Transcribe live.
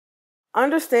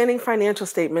Understanding financial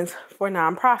statements for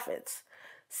nonprofits.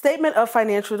 Statement of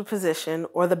financial position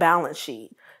or the balance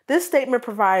sheet. This statement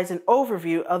provides an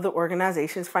overview of the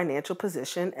organization's financial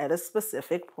position at a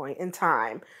specific point in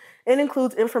time. It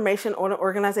includes information on an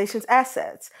organization's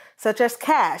assets, such as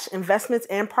cash, investments,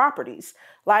 and properties,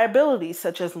 liabilities,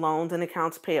 such as loans and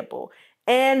accounts payable,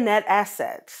 and net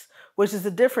assets, which is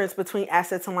the difference between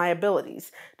assets and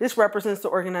liabilities. This represents the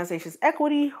organization's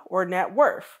equity or net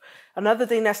worth. Another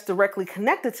thing that's directly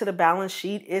connected to the balance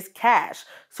sheet is cash.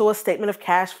 So a statement of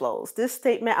cash flows. This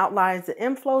statement outlines the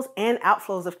inflows and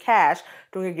outflows of cash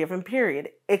during a given period.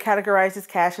 It categorizes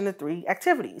cash into three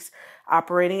activities: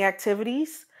 operating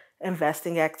activities,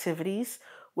 investing activities,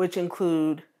 which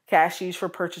include cash used for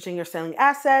purchasing or selling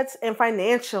assets, and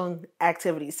financial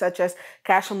activities such as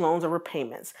cash from loans or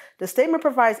repayments. The statement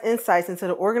provides insights into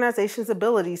the organization's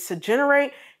abilities to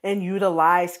generate and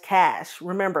utilize cash.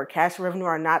 Remember, cash and revenue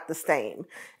are not the same.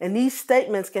 And these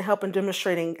statements can help in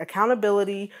demonstrating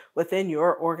accountability within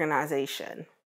your organization.